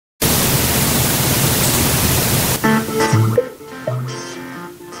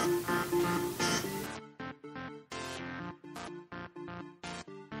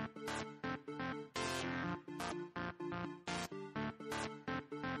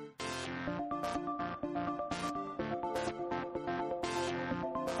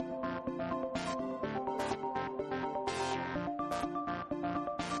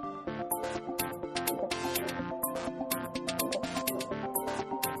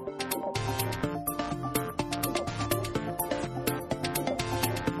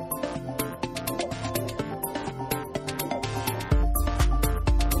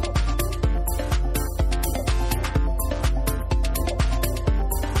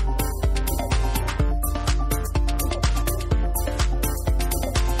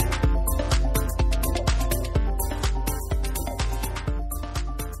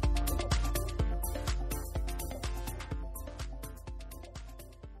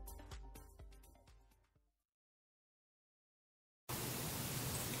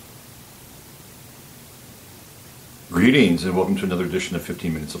Greetings and welcome to another edition of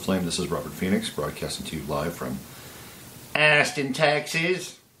 15 Minutes of Flame. This is Robert Phoenix, broadcasting to you live from Austin,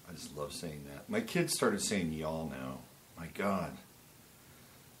 Texas. I just love saying that. My kids started saying y'all now. My God.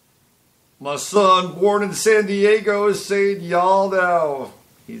 My son, born in San Diego, is saying y'all now.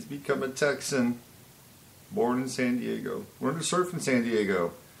 He's become a Texan, born in San Diego. Learned to surf in San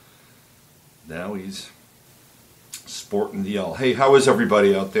Diego. Now he's sporting the y'all. Hey, how is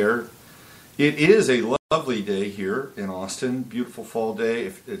everybody out there? It is a lovely day here in Austin. Beautiful fall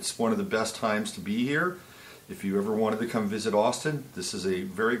day. It's one of the best times to be here. If you ever wanted to come visit Austin, this is a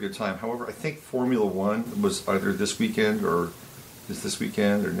very good time. However, I think Formula One was either this weekend or is this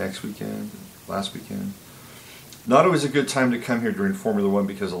weekend or next weekend, last weekend. Not always a good time to come here during Formula One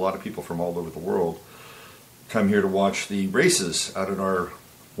because a lot of people from all over the world come here to watch the races out at our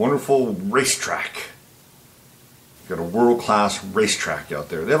wonderful racetrack. Got a world-class racetrack out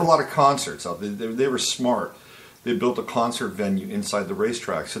there. They have a lot of concerts out there. They were smart. They built a concert venue inside the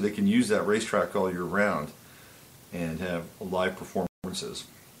racetrack so they can use that racetrack all year round and have live performances.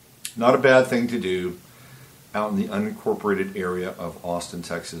 Not a bad thing to do out in the unincorporated area of Austin,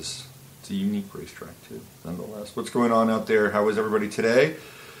 Texas. It's a unique racetrack too, nonetheless. What's going on out there? How is everybody today?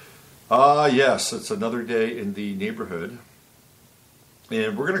 Yes, it's another day in the neighborhood.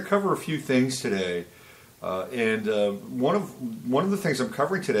 And we're going to cover a few things today. One of the things I'm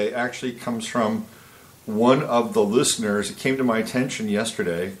covering today actually comes from one of the listeners. It came to my attention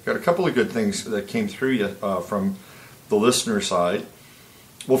yesterday. Got a couple of good things that came through from the listener side.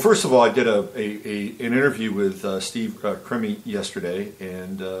 Well, first of all, I did an interview with Steve Crimi yesterday,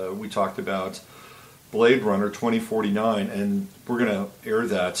 and we talked about Blade Runner 2049, and we're going to air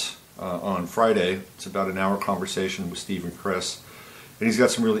that on Friday. It's about an hour conversation with Steve and Chris. And he's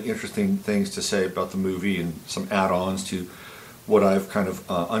got some really interesting things to say about the movie and some add-ons to what I've kind of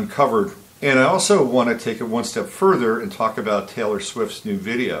uncovered. And I also want to take it one step further and talk about Taylor Swift's new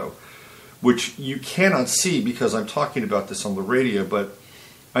video, which you cannot see because I'm talking about this on the radio, but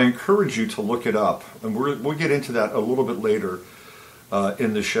I encourage you to look it up. And we'll get into that a little bit later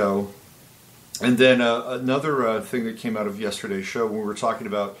in the show. And then another thing that came out of yesterday's show when we were talking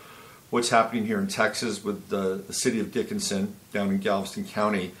about what's happening here in Texas with the city of Dickinson down in Galveston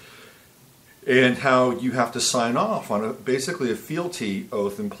County, and how you have to sign off on basically a fealty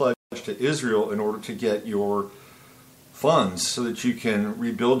oath and pledge to Israel in order to get your funds so that you can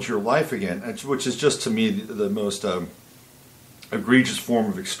rebuild your life again, which is just to me the most egregious form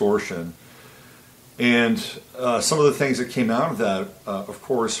of extortion. And some of the things that came out of that, of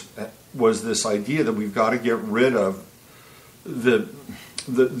course, was this idea that we've got to get rid of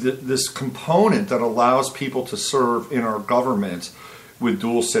this component that allows people to serve in our government with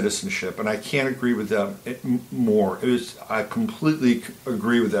dual citizenship, and I can't agree with that more. I completely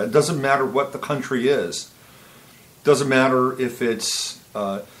agree with that. It doesn't matter what the country is. It doesn't matter if it's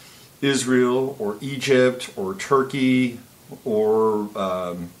Israel or Egypt or Turkey or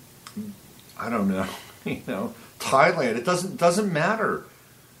I don't know, Thailand. It doesn't matter.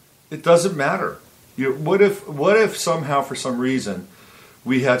 It doesn't matter. What if somehow for some reason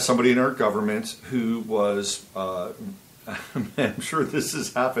we had somebody in our government who was, I'm sure this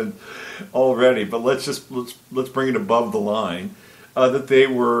has happened already, but let's bring it above the line, that they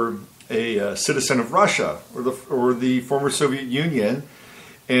were a citizen of Russia or the former Soviet Union,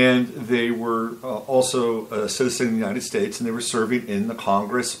 and they were also a citizen of the United States, and they were serving in the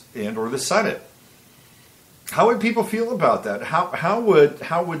Congress and or the Senate. How would people feel about that? How would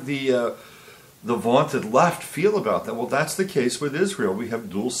the vaunted left feel about that? Well, that's the case with Israel. We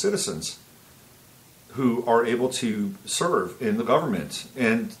have dual citizens who are able to serve in the government,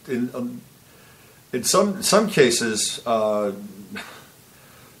 and in some cases to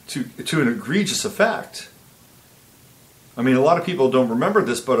an egregious effect. I mean, a lot of people don't remember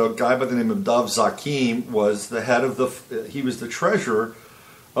this, but a guy by the name of Dov Zakheim was the head of he was the treasurer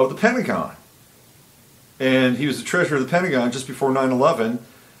of the Pentagon, and he was the treasurer of the Pentagon just before 9/11.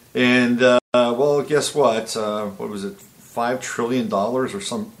 And well, guess what? What was it? $5 trillion or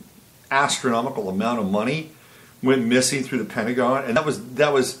some astronomical amount of money went missing through the Pentagon, and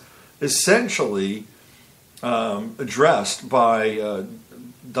that was essentially addressed by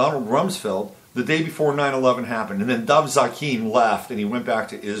Donald Rumsfeld the day before 9/11 happened, and then Dov Zakheim left and he went back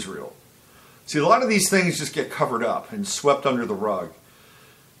to Israel. See, a lot of these things just get covered up and swept under the rug.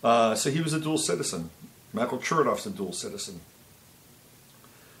 So he was a dual citizen. Michael Chertoff's a dual citizen.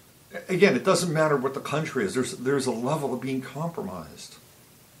 Again, it doesn't matter what the country is. There's a level of being compromised.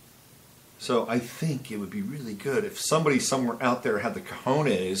 So I think it would be really good if somebody somewhere out there had the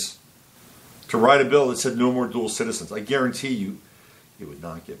cojones to write a bill that said no more dual citizens. I guarantee you it would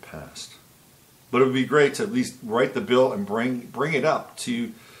not get passed. But it would be great to at least write the bill and bring it up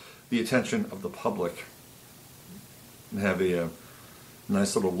to the attention of the public and have a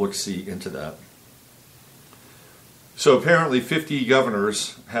nice little look-see into that. So apparently 50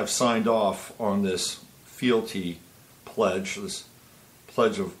 governors have signed off on this fealty pledge, this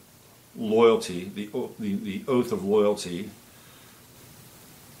pledge of loyalty, the oath of loyalty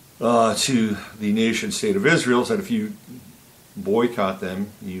to the nation state of Israel, said if you boycott them,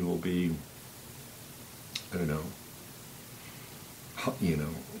 you will be, I don't know,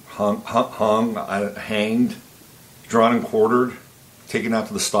 hanged, drawn and quartered, taken out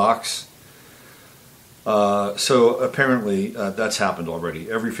to the stocks. So apparently that's happened already.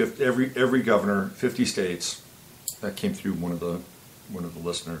 Every governor, 50 states. That came through one of the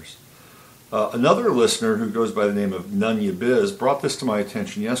listeners. Another listener who goes by the name of Nunya Biz brought this to my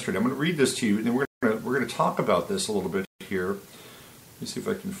attention yesterday. I'm going to read this to you, and then we're going to talk about this a little bit here. Let me see if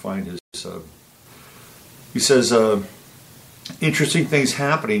I can find his. He says, interesting things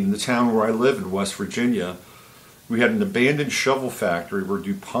happening in the town where I live in West Virginia. We had an abandoned shovel factory where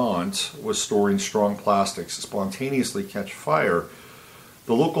DuPont was storing strong plastics spontaneously catch fire.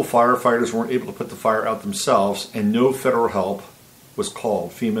 The local firefighters weren't able to put the fire out themselves, and no federal help was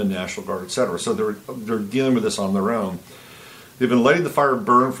called, FEMA, National Guard, etc. So they're dealing with this on their own. They've been letting the fire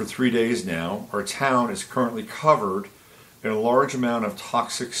burn for 3 days now. Our town is currently covered in a large amount of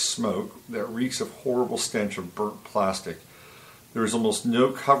toxic smoke that reeks of horrible stench of burnt plastic. There is almost no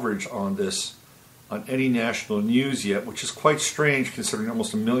coverage on this on any national news yet, which is quite strange considering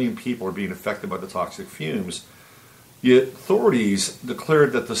almost 1 million people are being affected by the toxic fumes. The authorities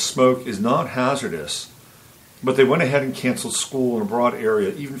declared that the smoke is not hazardous, but they went ahead and canceled school in a broad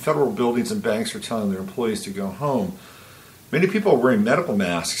area. Even federal buildings and banks are telling their employees to go home. Many people are wearing medical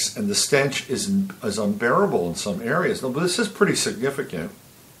masks, and the stench is unbearable in some areas. Now, but this is pretty significant,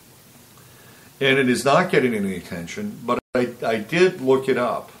 and it is not getting any attention, but I did look it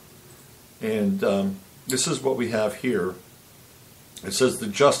up, and this is what we have here. It says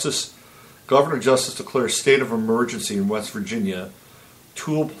Governor Justice declares state of emergency in West Virginia,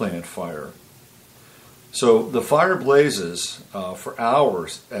 tool plant fire. So the fire blazes for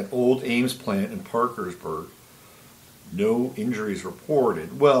hours at Old Ames plant in Parkersburg. No injuries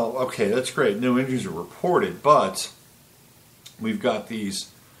reported. Well, okay, that's great. No injuries are reported, but we've got these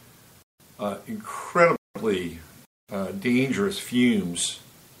incredibly dangerous fumes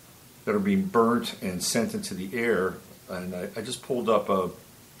that are being burnt and sent into the air. And I just pulled up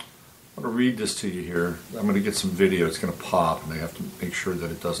I'm going to read this to you here. I'm going to get some video. It's going to pop, and I have to make sure that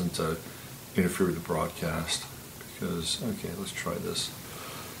it doesn't interfere with the broadcast. Because, okay, let's try this.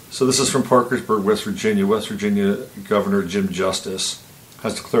 So this is from Parkersburg, West Virginia. West Virginia Governor Jim Justice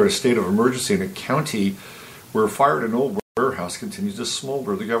has declared a state of emergency in a county where a fire at an old warehouse continues to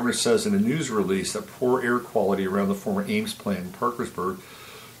smolder. The governor says in a news release that poor air quality around the former Ames plant in Parkersburg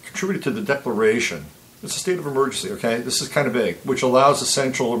contributed to the declaration. It's a state of emergency, okay? This is kind of big, which allows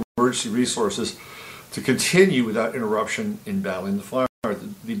essential emergency resources to continue without interruption in battling the fire.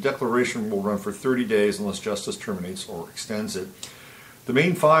 The declaration will run for 30 days unless justice terminates or extends it. The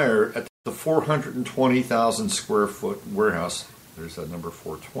main fire at the 420,000 square foot warehouse, there's that number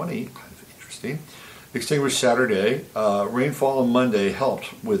 420, kind of interesting, extinguished Saturday. Rainfall on Monday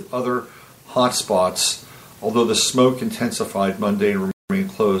helped with other hot spots, although the smoke intensified Monday and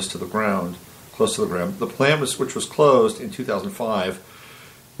remained close to the ground. The plant, which was closed in 2005,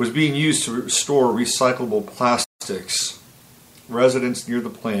 was being used to store recyclable plastics. Residents near the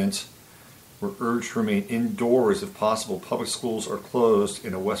plant were urged to remain indoors if possible. Public schools are closed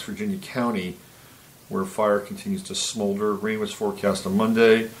in a West Virginia county where fire continues to smolder. Rain was forecast on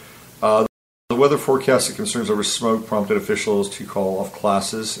Monday. The weather forecast concerns over smoke prompted officials to call off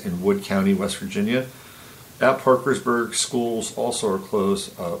classes in Wood County, West Virginia. At Parkersburg, schools also are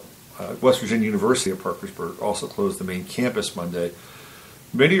closed. West Virginia University of Parkersburg also closed the main campus Monday.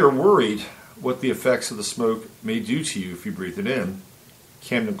 Many are worried what the effects of the smoke may do to you if you breathe it in.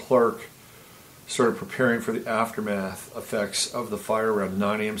 Camden Clark started preparing for the aftermath effects of the fire around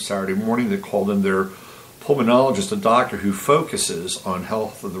 9 a.m. Saturday morning. They called in their pulmonologist, a doctor who focuses on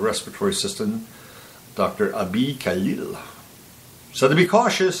health of the respiratory system, Dr. Abi Khalil. So to be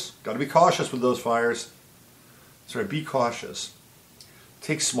cautious, got to be cautious with those fires. That's right, be cautious.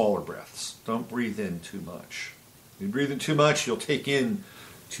 Take smaller breaths. Don't breathe in too much. If you breathe in too much, you'll take in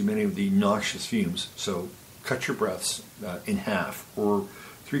too many of the noxious fumes. So cut your breaths in half or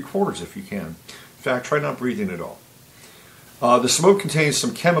 3/4 if you can. In fact, try not breathing at all. The smoke contains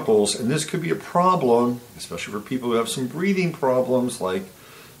some chemicals, and this could be a problem, especially for people who have some breathing problems like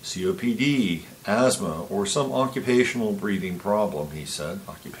COPD, asthma, or some occupational breathing problem, he said.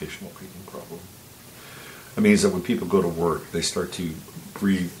 Occupational breathing problem. It means that when people go to work, they start to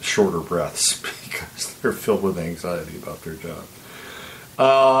breathe shorter breaths because they're filled with anxiety about their job.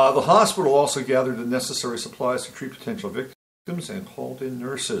 The hospital also gathered the necessary supplies to treat potential victims and called in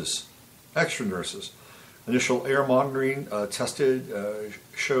nurses, extra nurses. Initial air monitoring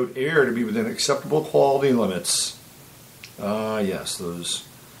showed air to be within acceptable quality limits. Yes, those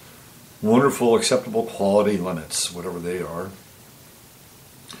wonderful acceptable quality limits, whatever they are.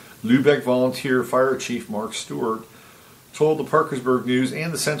 Lubeck volunteer fire chief Mark Stewart told the Parkersburg News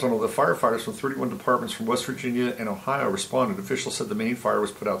and the Sentinel that firefighters from 31 departments from West Virginia and Ohio responded. Officials said the main fire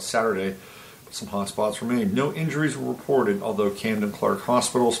was put out Saturday, but some hot spots remain. No injuries were reported, although Camden Clark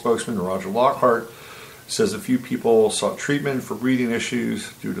Hospital spokesman Roger Lockhart says a few people sought treatment for breathing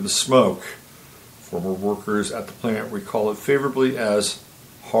issues due to the smoke. Former workers at the plant recall it favorably as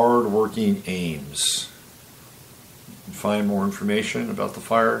hard-working Ames. You can find more information about the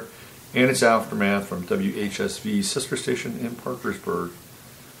fire and its aftermath from WHSV's sister station in Parkersburg.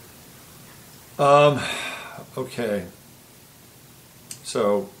 Okay.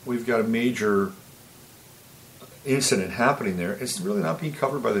 So we've got a major incident happening there. It's really not being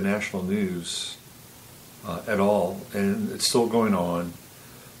covered by the national news at all, and it's still going on.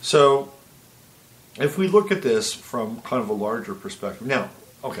 So if we look at this from kind of a larger perspective, now,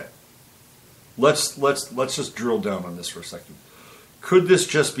 okay, let's just drill down on this for a second. Could this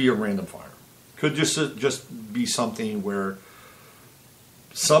just be a random fire? Could this just be something where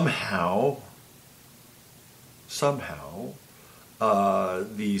somehow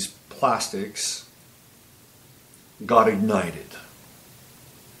these plastics got ignited?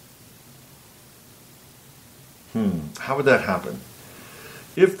 How would that happen?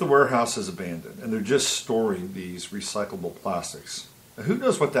 If the warehouse is abandoned and they're just storing these recyclable plastics, who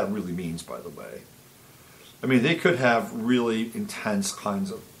knows what that really means, by the way? I mean, they could have really intense kinds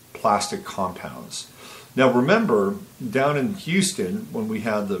of plastic compounds. Now, remember, down in Houston, when we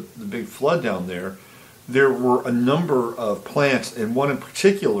had the big flood down there were a number of plants, and one in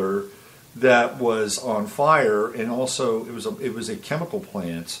particular that was on fire, and also it was a chemical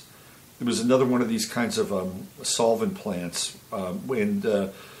plant. It was another one of these kinds of solvent plants, and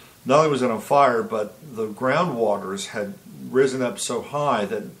not only was it on fire, but the groundwaters had risen up so high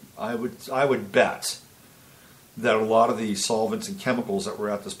that I would bet that a lot of the solvents and chemicals that were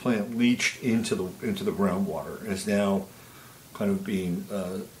at this plant leached into the groundwater and is now kind of being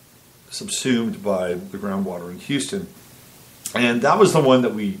subsumed by the groundwater in Houston. And that was the one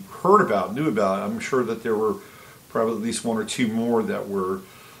that we heard about, knew about. I'm sure that there were probably at least one or two more that were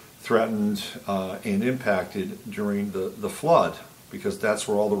threatened and impacted during the flood, because that's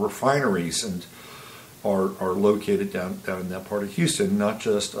where all the refineries are located down in that part of Houston. Not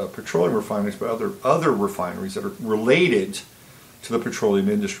just petroleum refineries, but other refineries that are related to the petroleum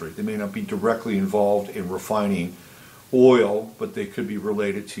industry. They may not be directly involved in refining oil, but they could be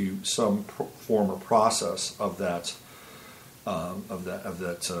related to some form or process of that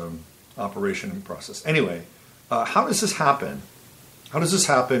operation and process. Anyway, how does this happen? How does this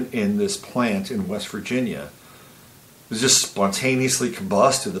happen in this plant in West Virginia? Does it just spontaneously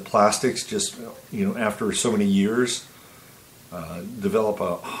combust? Do the plastics just, after so many years, develop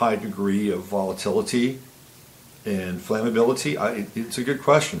a high degree of volatility and flammability? It's a good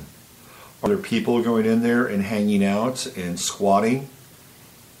question. Are there people going in there and hanging out and squatting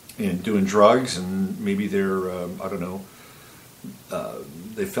and doing drugs, and maybe they're,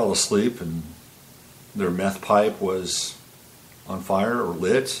 they fell asleep and their meth pipe was on fire or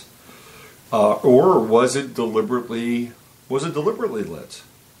lit, or was it deliberately lit?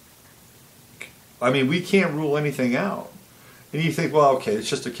 I mean, we can't rule anything out. And you think, well, okay, it's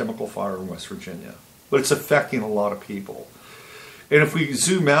just a chemical fire in West Virginia, but it's affecting a lot of people. And if we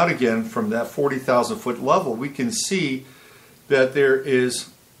zoom out again from that 40,000 foot level, we can see that there is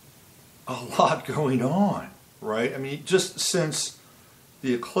a lot going on, right? I mean, just since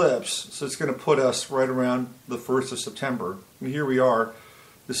the eclipse, so it's going to put us right around the 1st of September. I mean, here we are.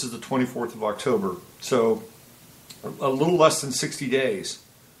 This is the 24th of October. So a little less than 60 days.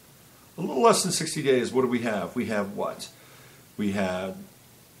 A little less than 60 days, what do we have? We have what? We had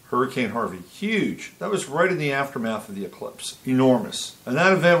Hurricane Harvey. Huge. That was right in the aftermath of the eclipse. Enormous. And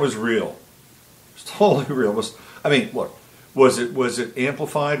that event was real. It was totally real. Look, was it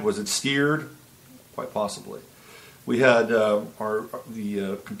amplified? Was it steered? Quite possibly. We had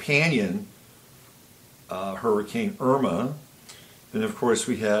the companion Hurricane Irma, and of course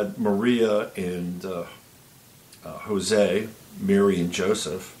we had Maria and Jose, Mary and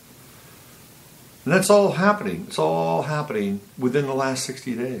Joseph, and that's all happening. It's all happening within the last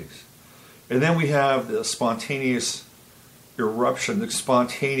 60 days, and then we have the spontaneous eruption, the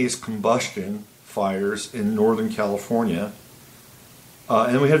spontaneous combustion, fires in Northern California.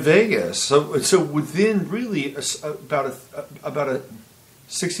 And then we had Vegas. So within really about a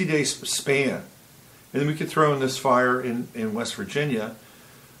 60-day span. And then we could throw in this fire in West Virginia,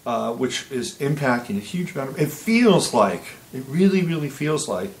 which is impacting a huge amount it really, really feels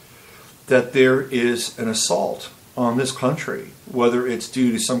like that there is an assault on this country, whether it's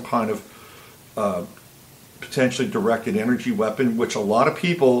due to some kind of potentially directed energy weapon, which a lot of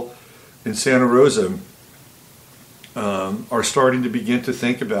people in Santa Rosa are starting to begin to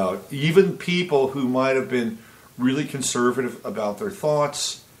think about. Even people who might have been really conservative about their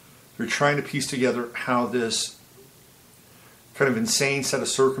thoughts, they're trying to piece together how this kind of insane set of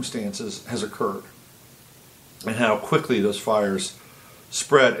circumstances has occurred and how quickly those fires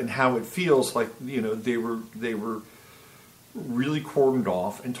spread and how it feels like, they were really cordoned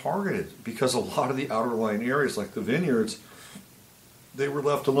off and targeted, because a lot of the outer line areas like the vineyards, they were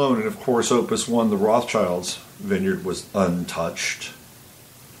left alone. And of course, Opus 1, the Rothschilds vineyard, was untouched.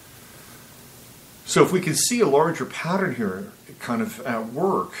 So if we can see a larger pattern here kind of at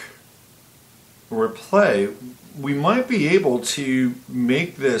work or at play, we might be able to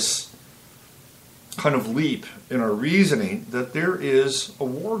make this kind of leap in our reasoning that there is a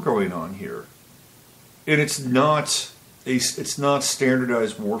war going on here. And it's not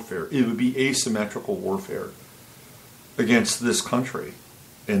standardized warfare. It would be asymmetrical warfare against this country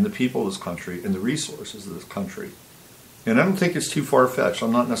and the people of this country and the resources of this country. And I don't think it's too far-fetched.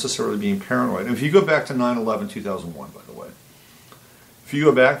 I'm not necessarily being paranoid. And if you go back to 9/11/2001, by the way, if you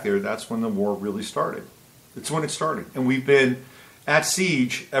go back there, that's when the war really started. It's when it started. And we've been at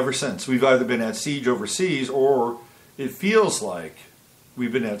siege ever since. We've either been at siege overseas, or it feels like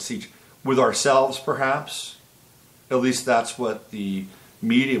we've been at siege with ourselves, perhaps. At least that's what the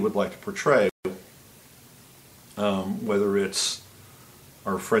media would like to portray. Whether it's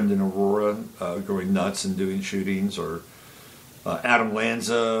our friend in Aurora going nuts and doing shootings, or Adam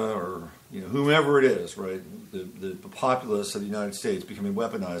Lanza, or whomever it is, right? The populace of the United States becoming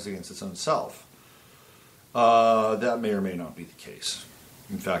weaponized against its own self. That may or may not be the case.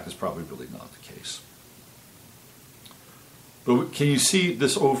 In fact, it's probably really not the case. But can you see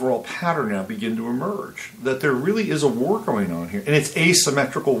this overall pattern now begin to emerge? That there really is a war going on here, and it's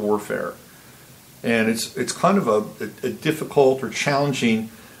asymmetrical warfare. And it's kind of a difficult or challenging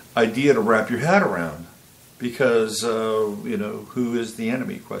idea to wrap your head around, because who is the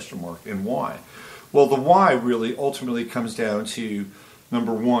enemy? ? And why? Well, the why really ultimately comes down to,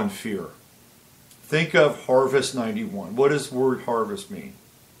 number one, fear. Think of Harvest 91. What does the word harvest mean?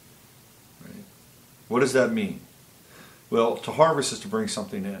 Right? What does that mean? Well, to harvest is to bring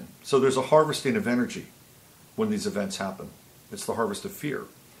something in. So there's a harvesting of energy when these events happen. It's the harvest of fear.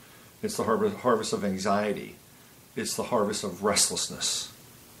 It's the harvest of anxiety. It's the harvest of restlessness,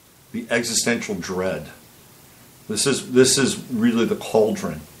 the existential dread. This is really the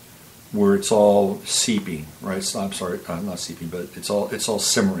cauldron where it's all seeping, right? Not seeping, but it's all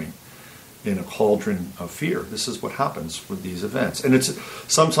simmering in a cauldron of fear. This is what happens with these events, and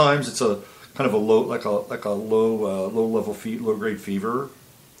sometimes it's a kind of a low, like a low grade fever,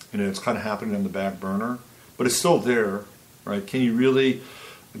 it's kind of happening on the back burner, but it's still there, right? Can you really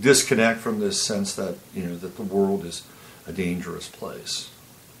disconnect from this sense that that the world is a dangerous place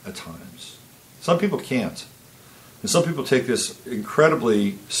at times? Some people can't, and some people take this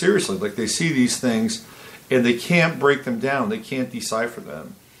incredibly seriously. Like, they see these things and they can't break them down, they can't decipher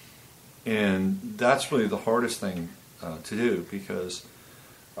them, and that's really the hardest thing to do, because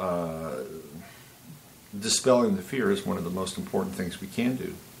dispelling the fear is one of the most important things we can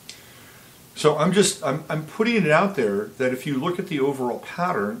do. So I'm putting it out there that if you look at the overall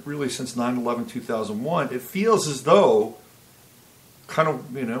pattern, really since 9/11/2001, it feels as though kind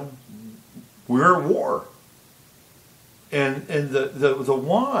of, we're at war. And the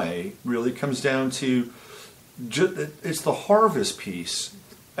why really comes down to it's the harvest piece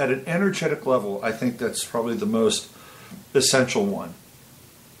at an energetic level. I think that's probably the most essential one.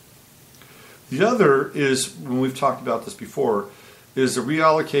 The other is, when we've talked about this before, is the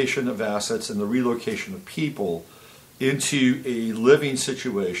reallocation of assets and the relocation of people into a living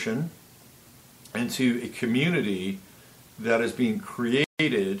situation, into a community that is being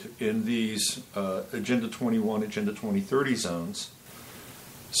created in these Agenda 21, Agenda 2030 zones,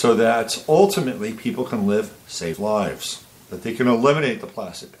 so that ultimately people can live safe lives, that they can eliminate the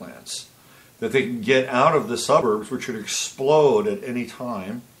plastic plants, that they can get out of the suburbs, which would explode at any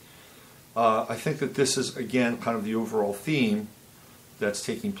time. I think that this is, again, kind of the overall theme that's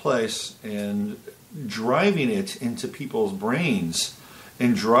taking place, and driving it into people's brains,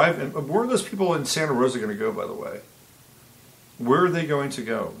 and where are those people in Santa Rosa going to go, by the way? Where are they going to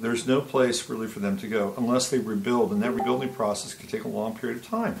go? There's no place really for them to go unless they rebuild, and that rebuilding process can take a long period of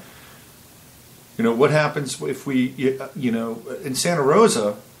time. What happens if we, in Santa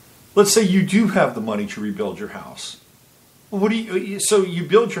Rosa, let's say you do have the money to rebuild your house. Well, so you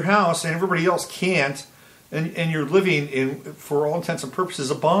build your house and everybody else can't, and you're living in, for all intents and purposes,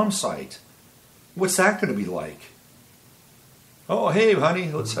 a bomb site. What's that going to be like? Oh, hey,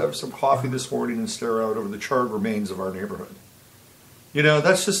 honey, let's have some coffee this morning and stare out over the charred remains of our neighborhood.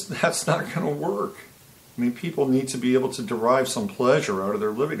 That's not going to work. I mean, people need to be able to derive some pleasure out of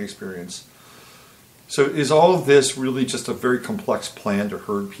their living experience. So is all of this really just a very complex plan to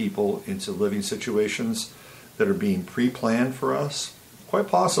herd people into living situations that are being pre-planned for us? Quite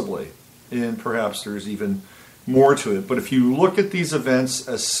possibly. And perhaps there's even more to it. But if you look at these events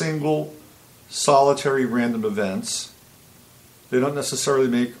as single, solitary, random events, they don't necessarily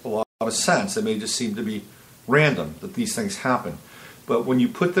make a lot of sense. They may just seem to be random, that these things happen. But when you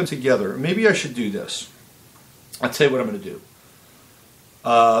put them together, maybe I should do this. I'll tell you what I'm going to do.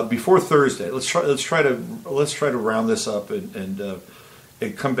 Before Thursday, let's try to round this up and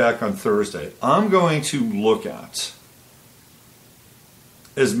come back on Thursday. I'm going to look at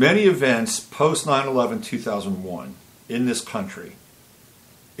as many events post 9/11/2001 in this country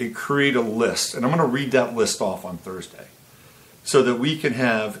and create a list, and I'm going to read that list off on Thursday, so that we can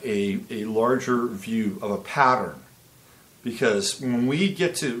have a larger view of a pattern. Because when we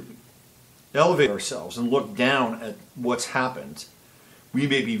get to elevate ourselves and look down at what's happened, we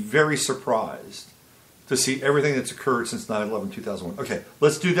may be very surprised to see everything that's occurred since 9/11/2001. Okay,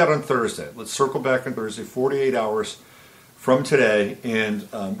 let's do that on Thursday. Let's circle back on Thursday, 48 hours from today, and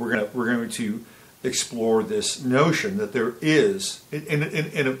we're going to explore this notion that there is,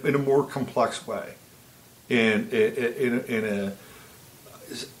 in a more complex way, that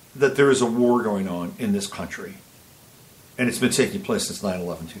there is a war going on in this country, and it's been taking place since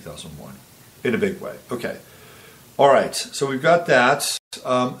 9/11/2001 in a big way. Okay. All right, so we've got that.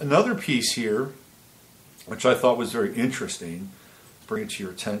 Another piece here, which I thought was very interesting, bring it to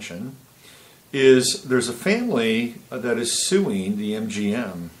your attention, is there's a family that is suing the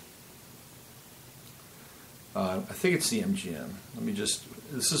MGM. I think it's the MGM.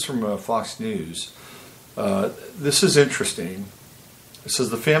 This is from Fox News. This is interesting. It says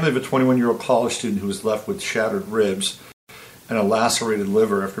the family of a 21-year-old college student who was left with shattered ribs and a lacerated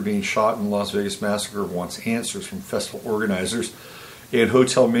liver after being shot in the Las Vegas massacre wants answers from festival organizers and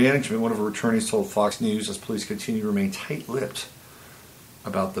hotel management. One of her attorneys told Fox News as police continue to remain tight-lipped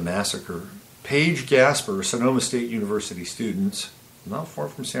about the massacre. Paige Gasper, Sonoma State University student, not far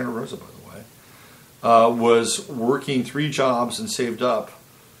from Santa Rosa, by the way, was working 3 jobs and saved up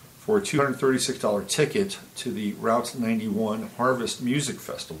for a $236 ticket to the Route 91 Harvest Music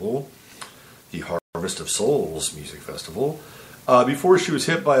Festival, the Harvest of Souls Music Festival, before she was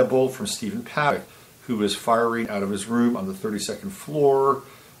hit by a bullet from Stephen Paddock, who was firing out of his room on the 32nd floor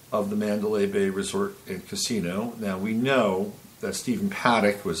of the Mandalay Bay Resort and Casino. Now, we know that Stephen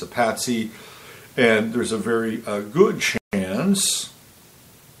Paddock was a patsy, and there's a very good chance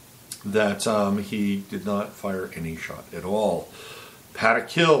that he did not fire any shot at all. Paddock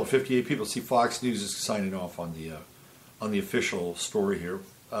killed 58 people. See, Fox News is signing off on the official story here.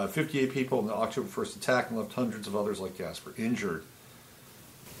 58 people in the October 1st attack and left hundreds of others like Gasper injured.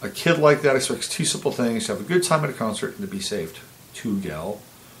 A kid like that expects 2 simple things: to have a good time at a concert and to be saved. Tugel.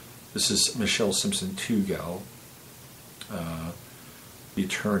 This is Michelle Simpson Tugel, the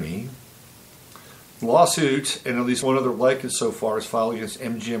attorney. The lawsuit, and at least one other like it so far, is filed against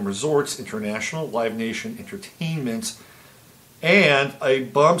MGM Resorts International, Live Nation Entertainment, and a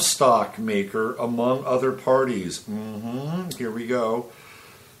bump stock maker, among other parties. Here we go.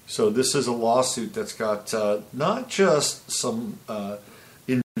 So this is a lawsuit that's got not just some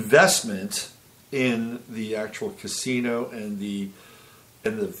investment in the actual casino and the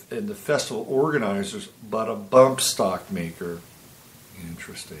festival organizers, but a bump stock maker.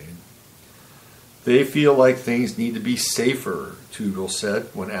 Interesting. They feel like things need to be safer, Tugel said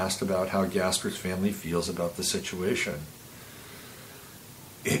when asked about how Gasper's family feels about the situation.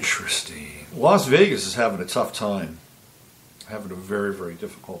 Interesting. Las Vegas is having a tough time. Having a very, very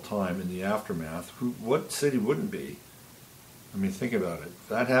difficult time in the aftermath. What city wouldn't be? I mean, think about it. If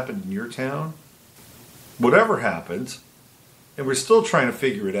that happened in your town, whatever happened, and we're still trying to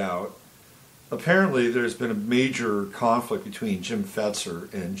figure it out. Apparently, there's been a major conflict between Jim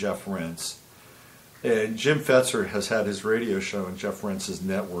Fetzer and Jeff Rense. And Jim Fetzer has had his radio show on Jeff Rense's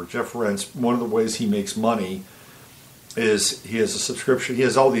network. Jeff Rense, one of the ways he makes money is he has a subscription. He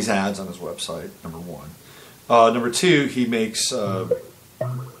has all these ads on his website, number one. Number two, he makes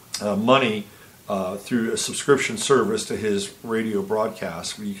money through a subscription service to his radio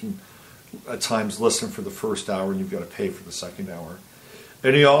broadcast, where you can at times listen for the first hour and you've got to pay for the second hour.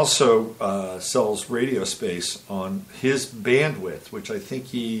 And he also sells radio space on his bandwidth, which I think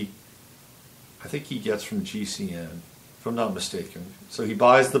he gets from GCN, if I'm not mistaken. So he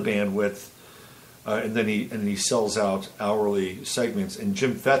buys the bandwidth, and then he sells out hourly segments. And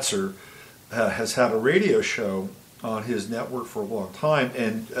Jim Fetzer has had a radio show on his network for a long time,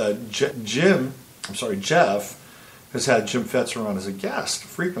 and Jeff has had Jim Fetzer on as a guest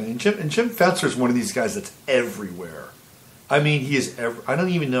frequently. And Jim Fetzer is one of these guys that's everywhere. I mean, he is I don't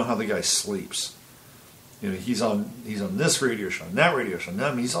even know how the guy sleeps. You know, he's on this radio show, and that radio show.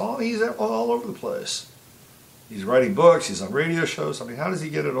 I mean, he's all over the place. He's writing books. He's on radio shows. I mean, how does he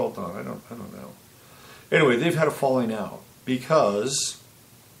get it all done? I don't know. Anyway, they've had a falling out because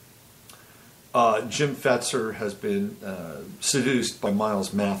Jim Fetzer has been seduced by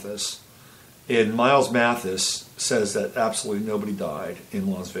Miles Mathis, and Miles Mathis says that absolutely nobody died in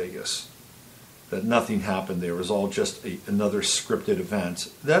Las Vegas. That nothing happened there. It was all just another scripted event.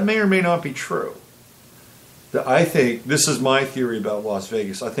 That may or may not be true. I think, this is my theory about Las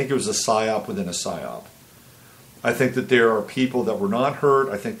Vegas, I think it was a psyop within a psyop. I think that there are people that were not hurt.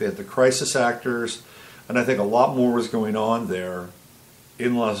 I think they had the crisis actors. And I think a lot more was going on there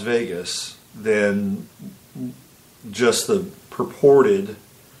in Las Vegas than just the purported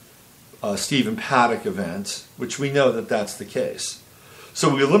Stephen Paddock event, which we know that that's the case. So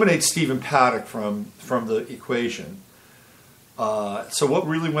we eliminate Stephen Paddock from the equation. So what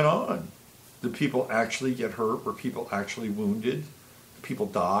really went on? Did people actually get hurt? Were people actually wounded? Did people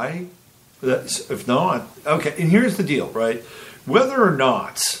die? If not, okay. And here's the deal, right? Whether or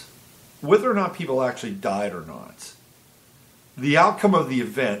not people actually died or not, the outcome of the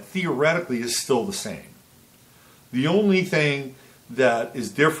event theoretically is still the same. The only thing that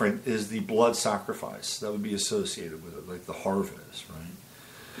is different is the blood sacrifice that would be associated with it, like the harvest, right?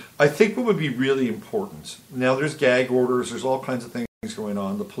 I think what would be really important, now there's gag orders, there's all kinds of things going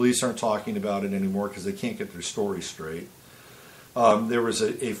on. The police aren't talking about it anymore because they can't get their story straight. There was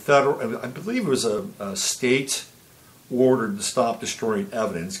a federal, I believe it was a state ordered to stop destroying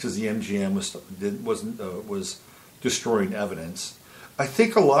evidence because the MGM was destroying evidence. I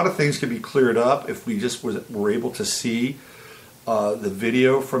think a lot of things could be cleared up if we just were able to see the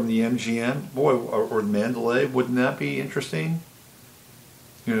video from the MGM, or Mandalay. Wouldn't that be interesting?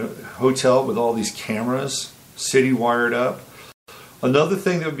 You know, hotel with all these cameras, city wired up. Another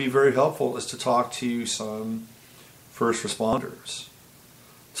thing that would be very helpful is to talk to some first responders,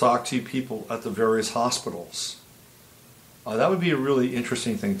 talk to people at the various hospitals. That would be a really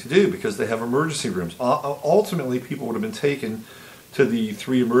interesting thing to do because they have emergency rooms. Ultimately, people would have been taken to the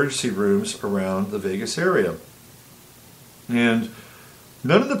 3 emergency rooms around the Vegas area. And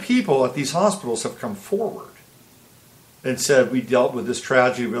none of the people at these hospitals have come forward and said, we dealt with this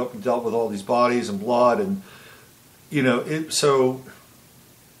tragedy, we dealt with all these bodies and blood, and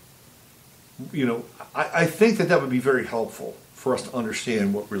I think that would be very helpful for us to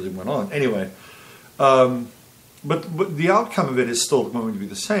understand what really went on. Anyway, but the outcome of it is still going to be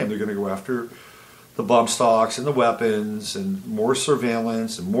the same. They're going to go after the bump stocks and the weapons and more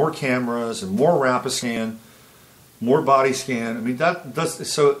surveillance and more cameras and more Rapiscan, more body scan. I mean, that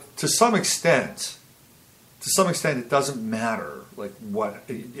does, so to some extent, it doesn't matter like what,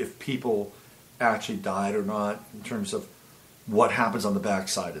 if people actually died or not in terms of what happens on the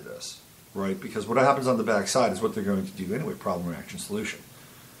backside of this, right? Because what happens on the backside is what they're going to do anyway, problem, reaction, solution.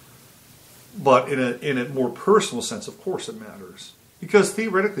 But in a more personal sense, of course it matters. Because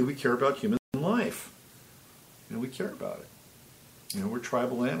theoretically we care about human life. We care about it. We're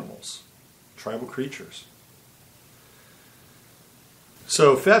tribal animals, tribal creatures.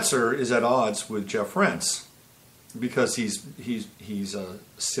 So Fetzer is at odds with Jeff Rense because he's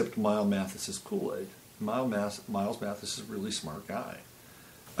sipped Miles Mathis's Kool-Aid. Miles Mathis is a really smart guy.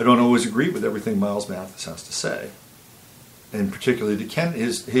 I don't always agree with everything Miles Mathis has to say, and particularly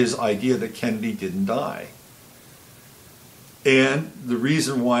his idea that Kennedy didn't die. And the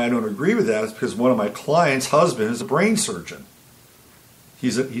reason why I don't agree with that is because one of my clients' husband is a brain surgeon.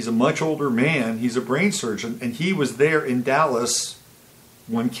 He's a much older man. He's a brain surgeon, and he was there in Dallas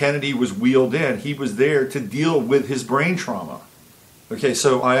when Kennedy was wheeled in. He was there to deal with his brain trauma. Okay,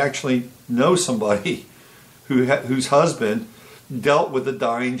 so I actually know somebody whose husband dealt with the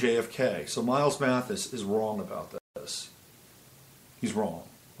dying JFK. So Miles Mathis is wrong about this. He's wrong.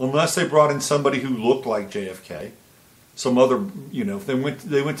 Unless they brought in somebody who looked like JFK, some other, if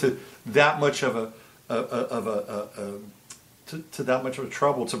they went to that much of that much of a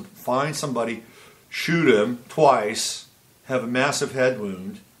trouble to find somebody, shoot him twice, have a massive head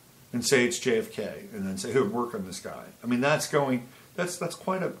wound, and say it's JFK, and then say who would work on this guy. I mean, that's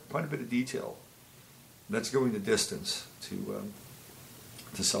quite a bit of detail. That's going the distance to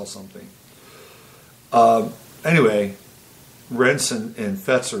sell something. Anyway, Rense and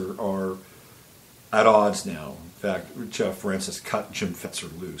Fetzer are at odds now. In fact, Jeff Rense has cut Jim Fetzer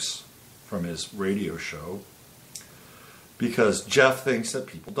loose from his radio show because Jeff thinks that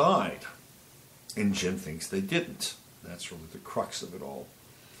people died and Jim thinks they didn't. That's really the crux of it all.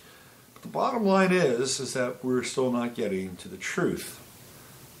 But the bottom line is that we're still not getting to the truth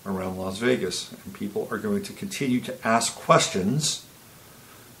around Las Vegas, and people are going to continue to ask questions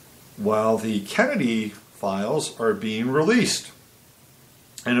while the Kennedy files are being released.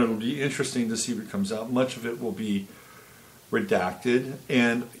 And it'll be interesting to see what comes out. Much of it will be redacted,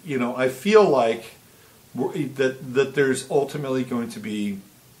 and I feel like that there's ultimately going to be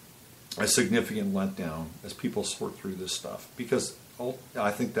a significant letdown as people sort through this stuff, because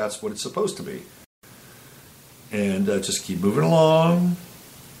I think that's what it's supposed to be. And just keep moving along,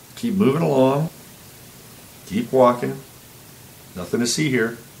 keep walking. Nothing to see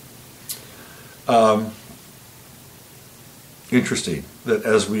here. Interesting that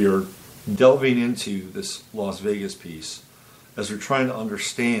as we are delving into this Las Vegas piece, as we're trying to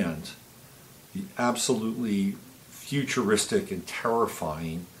understand the absolutely futuristic and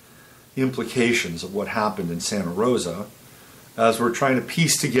terrifying implications of what happened in Santa Rosa, as we're trying to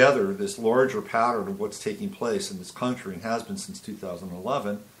piece together this larger pattern of what's taking place in this country and has been since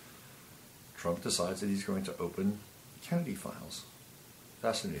 2011, Trump decides that he's going to open Kennedy files.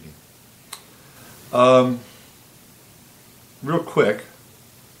 Fascinating. Real quick,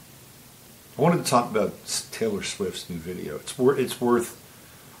 I wanted to talk about Taylor Swift's new video. It's worth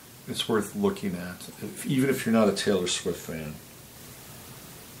looking at, even if you're not a Taylor Swift fan.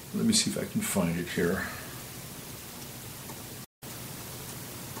 Let me see if I can find it here.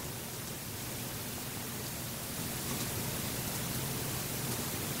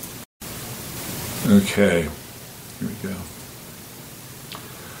 Okay, here we go.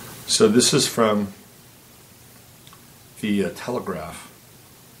 So this is from the Telegraph.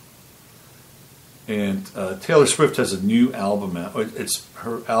 And Taylor Swift has a new album out.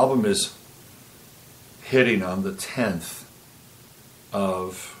 Her album is hitting on the 10th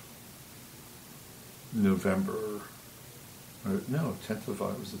of November. No, it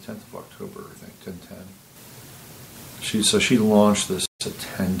was the 10th of October, I think, 10/10. She launched this at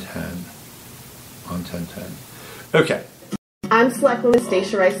 10/10 on 10/10. Okay. I'm Selectwoman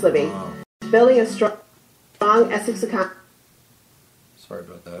Stacia Rice Libby, building a strong Essex economy. Sorry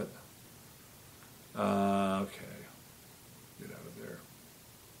about that. Okay. Get out of there.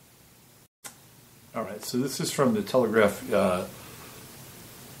 All right, so this is from the Telegraph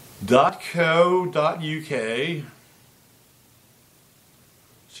 .co.uk.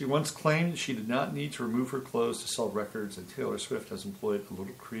 She once claimed she did not need to remove her clothes to sell records, and Taylor Swift has employed a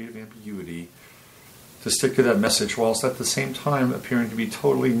little creative ambiguity to stick to that message, whilst at the same time appearing to be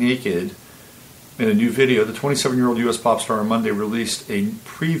totally naked in a new video. The 27-year-old U.S. pop star on Monday released a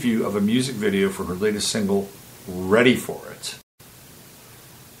preview of a music video for her latest single, Ready For It.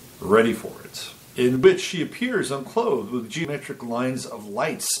 Ready For It. In which she appears unclothed with geometric lines of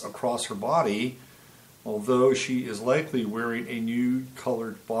lights across her body, although she is likely wearing a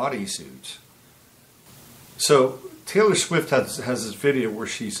nude-colored bodysuit. So Taylor Swift has this video where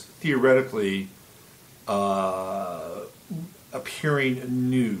she's theoretically appearing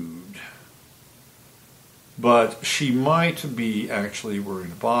nude, but she might be actually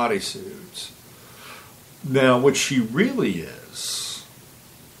wearing a bodysuit. Now, what she really is,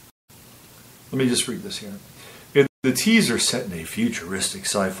 let me just read this here. In the teaser set in a futuristic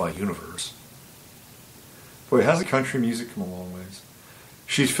sci-fi universe, boy, hasn't country music come a long ways?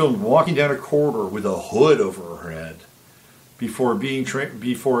 She's filmed walking down a corridor with a hood over her head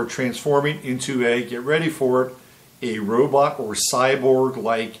before transforming into a, get ready for it, a robot or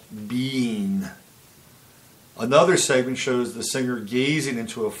cyborg-like being. Another segment shows the singer gazing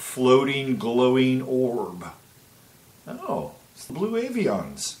into a floating, glowing orb. Oh, it's the Blue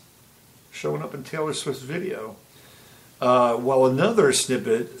Avions showing up in Taylor Swift's video. While another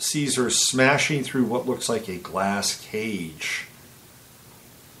snippet sees her smashing through what looks like a glass cage.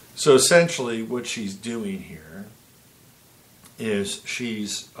 So essentially what she's doing here is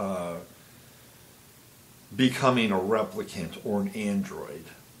she's becoming a replicant or an android.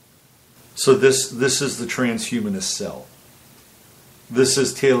 So this is the transhumanist cell. This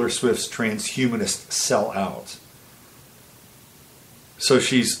is Taylor Swift's transhumanist cell out. So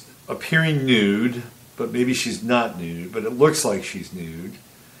she's appearing nude, but maybe she's not nude, but it looks like she's nude.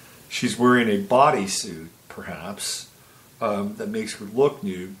 She's wearing a bodysuit, perhaps, that makes her look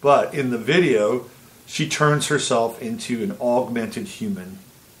new. But in the video, she turns herself into an augmented human.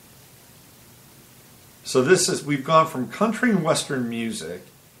 So we've gone from country and western music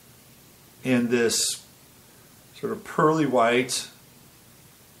and this sort of pearly white,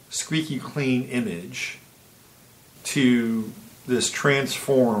 squeaky clean image to this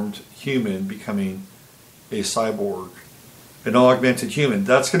transformed human becoming a cyborg, an augmented human.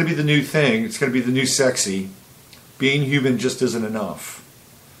 That's going to be the new thing. It's going to be the new sexy. Being human just isn't enough.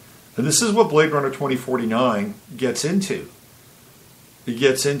 And this is what Blade Runner 2049 gets into. It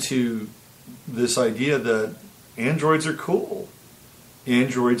gets into this idea that androids are cool.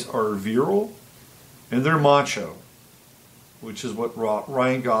 Androids are virile and they're macho, which is what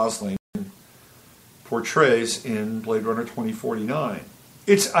Ryan Gosling portrays in Blade Runner 2049.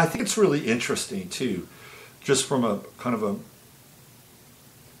 I think it's really interesting too, just from a kind of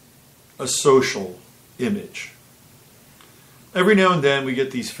a social image. Every now and then we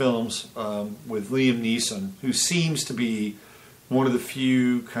get these films with Liam Neeson, who seems to be one of the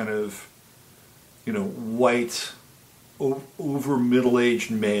few kind of, white, over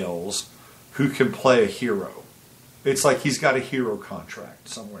middle-aged males who can play a hero. It's like he's got a hero contract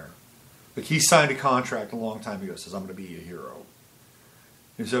somewhere. Like he signed a contract a long time ago, says I'm going to be a hero.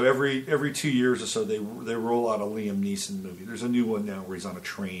 And so every 2 years or so they roll out a Liam Neeson movie. There's a new one now where he's on a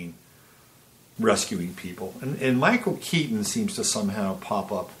train rescuing people. And Michael Keaton seems to somehow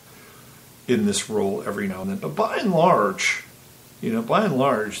pop up in this role every now and then. But by and large,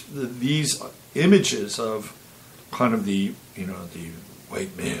 these images of kind of the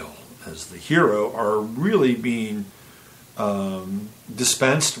white male as the hero are really being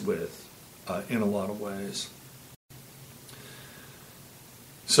dispensed with in a lot of ways.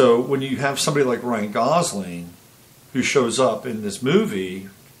 So when you have somebody like Ryan Gosling who shows up in this movie,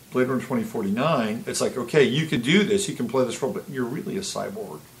 Blade Runner 2049, it's like, okay, you can do this, you can play this role, but you're really a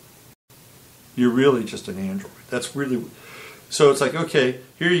cyborg. You're really just an android. That's really... So it's like, okay,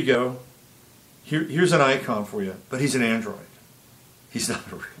 here you go. Here's an icon for you, but he's an android. He's not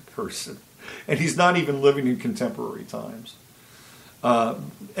a real person. And he's not even living in contemporary times.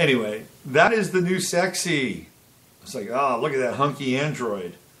 Anyway, that is the new sexy. It's like, look at that hunky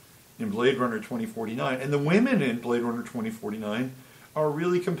android in Blade Runner 2049. And the women in Blade Runner 2049 are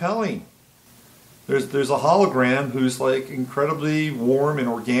really compelling. There's a hologram who's like incredibly warm and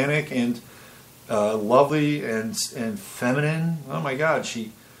organic and lovely and feminine. Oh my God,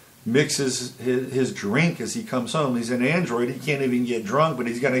 she mixes his drink as he comes home. He's an android. He can't even get drunk, but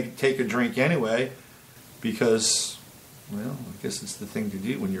he's going to take a drink anyway because, well, I guess it's the thing to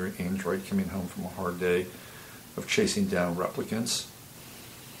do when you're an android coming home from a hard day of chasing down replicants.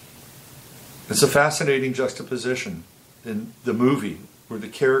 It's a fascinating juxtaposition in the movie where the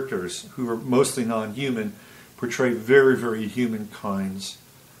characters, who are mostly non-human, portray very, very human kinds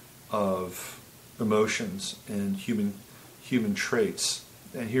of emotions and human traits.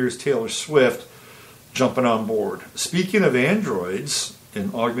 And here's Taylor Swift jumping on board. Speaking of androids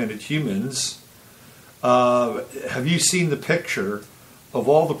and augmented humans, have you seen the picture of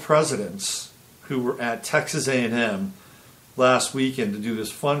all the presidents who were at Texas A&M last weekend to do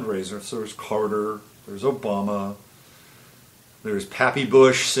this fundraiser? So there's Carter, there's Obama, there's Pappy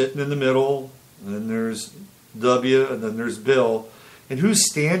Bush sitting in the middle, and then there's W, and then there's Bill. And who's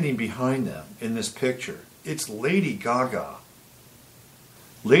standing behind them in this picture? It's Lady Gaga.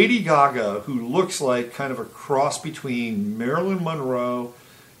 Lady Gaga, who looks like kind of a cross between Marilyn Monroe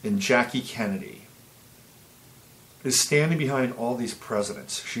and Jackie Kennedy, is standing behind all these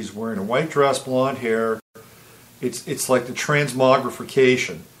presidents. She's wearing a white dress, blonde hair. It's like the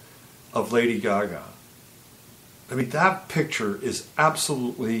transmogrification of Lady Gaga. I mean, that picture is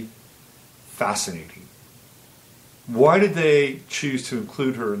absolutely fascinating. Why did they choose to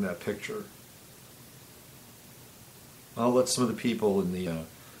include her in that picture? I'll let some of the people in the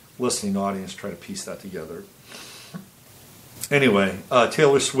listening audience try to piece that together. Anyway,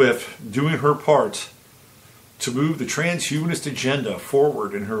 Taylor Swift doing her part to move the transhumanist agenda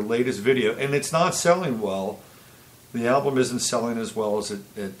forward in her latest video, and it's not selling well. The album isn't selling as well as it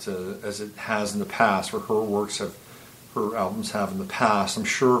has in the past, or her albums have in the past. I'm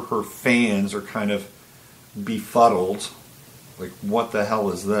sure her fans are kind of befuddled, like, what the hell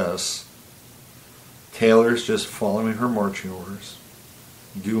is this? Taylor's just following her marching orders,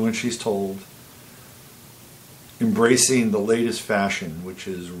 doing what she's told, embracing the latest fashion, which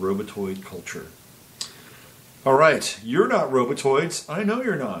is robotoid culture. All right, you're not robotoids. I know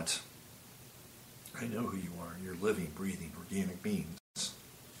you're not. I know who you are. You're living, breathing, organic beings.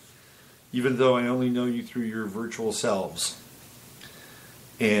 Even though I only know you through your virtual selves.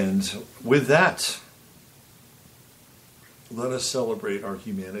 And with that, Let us celebrate our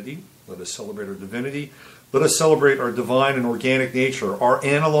humanity. Let us celebrate our divinity. Let us celebrate our divine and organic nature, our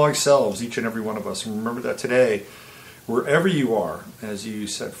analog selves, each and every one of us. And remember that today, wherever you are, as you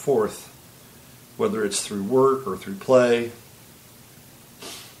set forth, whether it's through work or through play,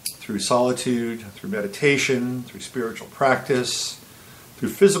 through solitude, through meditation, through spiritual practice, through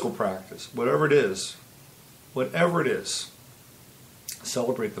physical practice, whatever it is,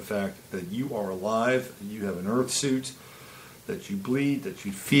 celebrate the fact that you are alive, that you have an earth suit, that you bleed, that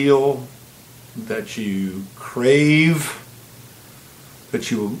you feel, that you crave,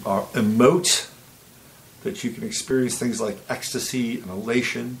 that you emote, that you can experience things like ecstasy and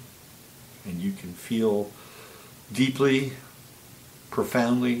elation, and you can feel deeply,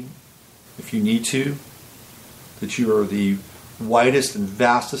 profoundly, if you need to, that you are the widest and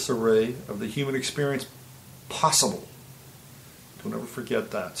vastest array of the human experience possible. Don't ever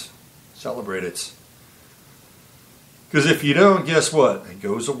forget that. Celebrate it. Because if you don't, guess what? It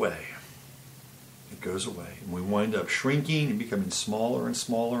goes away. It goes away. And we wind up shrinking and becoming smaller and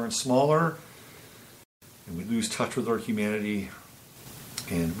smaller and smaller. And we lose touch with our humanity.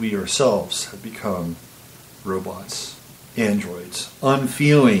 And we ourselves have become robots, androids,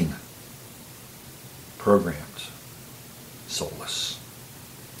 unfeeling, programmed, soulless.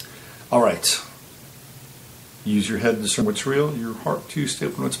 All right. Use your head to discern what's real, your heart to stay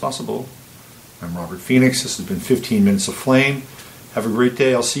open what's possible. I'm Robert Phoenix. This has been 15 Minutes of Flame. Have a great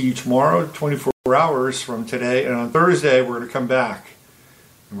day. I'll see you tomorrow, 24 hours from today. And on Thursday, we're going to come back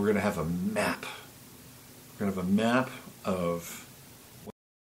and we're going to have a map. We're going to have a map of